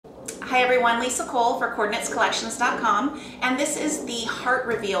Hi everyone, Lisa Cole for CoordinatesCollections.com, and this is the heart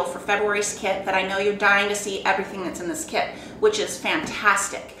reveal for February's kit that I know you're dying to see everything that's in this kit, which is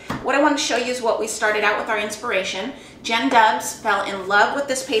fantastic. What I want to show you is what we started out with our inspiration. Jen Dubs fell in love with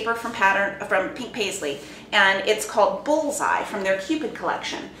this paper from Pink Paisley, and it's called Bullseye from their Cupid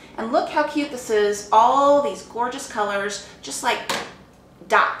collection. And look how cute this is, all these gorgeous colors, just like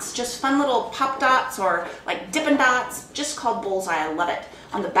dots, just fun little pop dots or like Dippin' Dots, just called Bullseye. I love it.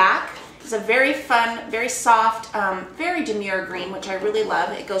 On the back is a very fun, very soft, very demure green, which I really love.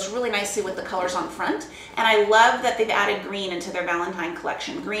 It goes really nicely with the colors on front. And I love that they've added green into their Valentine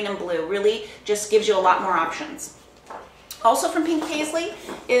collection. Green and blue really just gives you a lot more options. Also from Pink Paisley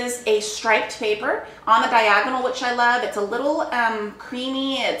is a striped paper on the diagonal, which I love. It's a little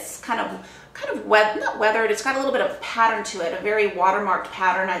creamy. It's kind of not weathered. It's got a little bit of pattern to it, a very watermarked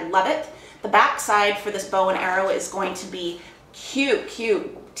pattern. I love it. The back side for this bow and arrow is going to be cute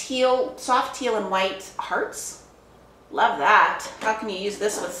teal, soft teal and white hearts. Love that. How can you use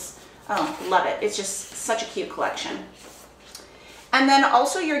this with, oh, love it. It's just such a cute collection. And then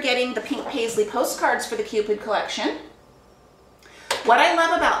also you're getting the Pink Paisley postcards for the Cupid collection. What I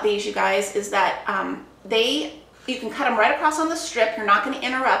love about these, you guys, is that you can cut them right across on the strip. You're not going to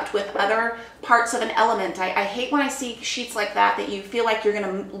interrupt with other parts of an element. I hate when I see sheets like that you feel like you're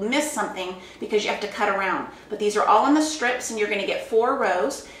going to miss something because you have to cut around. But these are all on the strips and you're going to get 4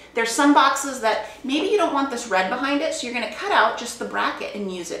 rows. There's some boxes that maybe you don't want this red behind it, so you're going to cut out just the bracket and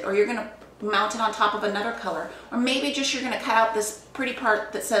use it, or you're going to mount it on top of another color, or maybe just you're going to cut out this pretty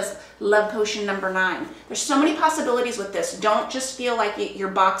part that says Love Potion number 9. There's so many possibilities with this. Don't just feel like you're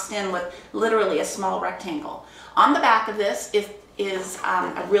boxed in with literally a small rectangle. On the back of this is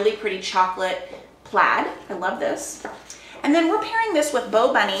a really pretty chocolate plaid. I love this. And then we're pairing this with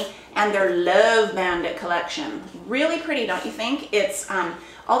Bo Bunny and their Love Bandit collection. Really pretty, don't you think? It's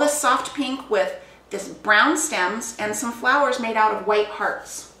all this soft pink with this brown stems and some flowers made out of white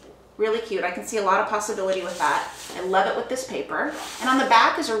hearts. Really cute. I can see a lot of possibility with that. I love it with this paper. And on the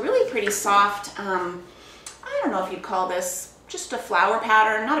back is a really pretty soft, I don't know if you'd call this just a flower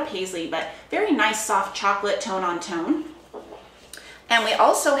pattern, not a paisley, but very nice soft chocolate tone on tone. And we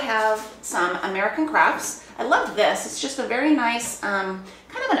also have some American Crafts. I love this. It's just a very nice, kind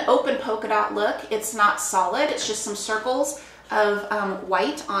of an open polka dot look. It's not solid. It's just some circles of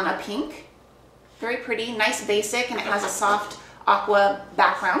white on a pink. Very pretty, nice basic, and it has a soft aqua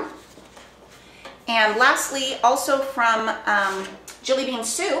background. And lastly, also from Jilly Bean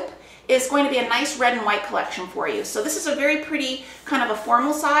Soup, is going to be a nice red and white collection for you. So this is a very pretty kind of a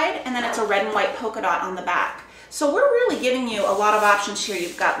formal side, and then it's a red and white polka dot on the back. So we're really giving you a lot of options here.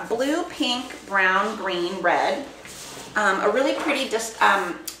 You've got blue, pink, brown, green, red, a really pretty just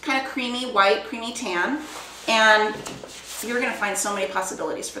kind of creamy white, creamy tan, and you're going to find so many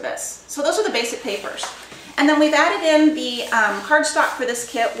possibilities for this. So those are the basic papers. And then we've added in the cardstock for this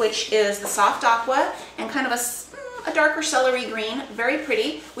kit, which is the soft aqua and kind of a darker celery green. Very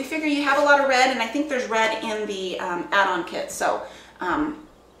pretty. We figure you have a lot of red, and I think there's red in the add-on kit. So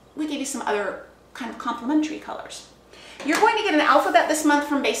we gave you some other kind of complementary colors. You're going to get an alphabet this month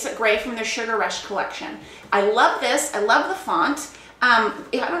from Basic Gray from their Sugar Rush collection. I love this. I love the font. I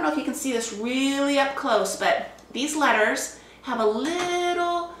don't know if you can see this really up close, but these letters have a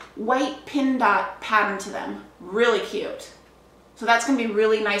little white pin dot pattern to them. Really cute. So that's going to be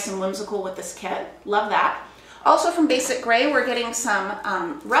really nice and whimsical with this kit. Love that. Also from Basic Gray, we're getting some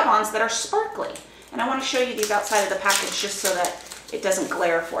rub-ons that are sparkly. And I want to show you these outside of the package just so that it doesn't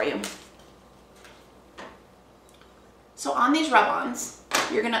glare for you. So on these rub-ons,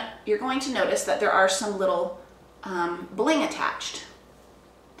 you're going to notice that there are some little bling attached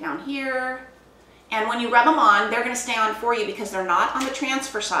down here. And when you rub them on, they're going to stay on for you because they're not on the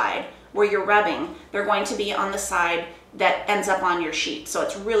transfer side where you're rubbing. They're going to be on the side that ends up on your sheet. So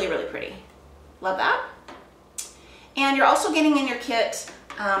it's really, really pretty. Love that. And you're also getting in your kit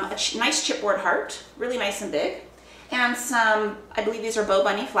a nice chipboard heart, really nice and big. And some, I believe these are Bo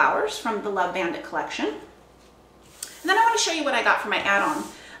Bunny flowers from the Love Bandit collection. And then I want to show you what I got for my add-on.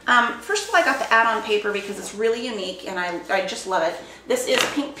 First of all, I got the add-on paper because it's really unique and I just love it. This is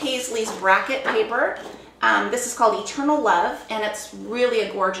Pink Paisley's bracket paper. This is called Eternal Love, and it's really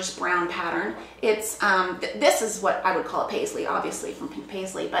a gorgeous brown pattern. It's this is what I would call a paisley, obviously from Pink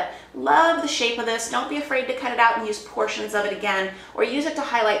Paisley, but love the shape of this. Don't be afraid to cut it out and use portions of it again, or use it to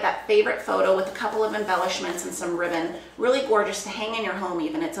highlight that favorite photo with a couple of embellishments and some ribbon. Really gorgeous to hang in your home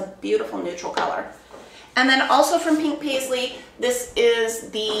even. It's a beautiful neutral color. And then also from Pink Paisley, this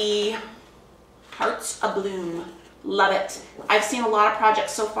is the Hearts Abloom. Love it. I've seen a lot of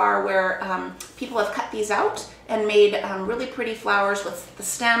projects so far where people have cut these out and made really pretty flowers with the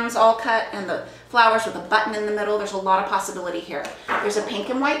stems all cut and the flowers with a button in the middle. There's a lot of possibility here. There's a pink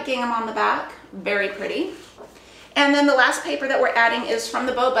and white gingham on the back. Very pretty. And then the last paper that we're adding is from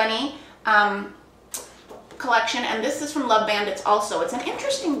the Bo Bunny collection, and this is from Love Bandits also. It's an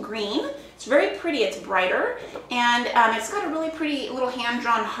interesting green. It's very pretty. It's brighter, and it's got a really pretty little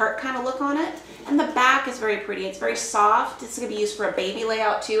hand-drawn heart kind of look on it. And the back is very pretty. It's very soft. It's going to be used for a baby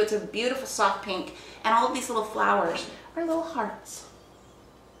layout too. It's a beautiful soft pink, and all of these little flowers are little hearts.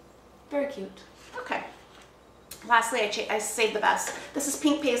 Very cute. Okay. Lastly, I saved the best. This is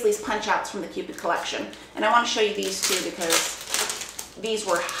Pink Paisley's Punch Outs from the Cupid collection, and I want to show you these too because these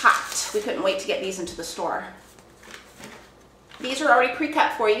were hot. We couldn't wait to get these into the store. These are already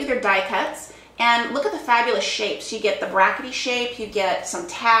pre-cut for you. They're die cuts. And look at the fabulous shapes. You get the brackety shape, you get some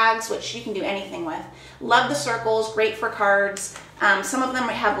tags, which you can do anything with. Love the circles, great for cards. Some of them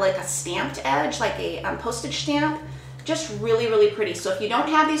have like a stamped edge, like a postage stamp. Just really, really pretty. So if you don't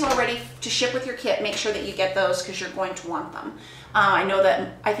have these already to ship with your kit, make sure that you get those because you're going to want them. I know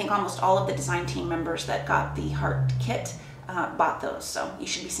that I think almost all of the design team members that got the heart kit bought those, so you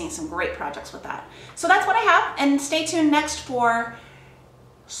should be seeing some great projects with that. So that's what I have, and stay tuned next for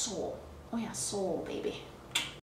Soul. Oh yeah, Soul, baby.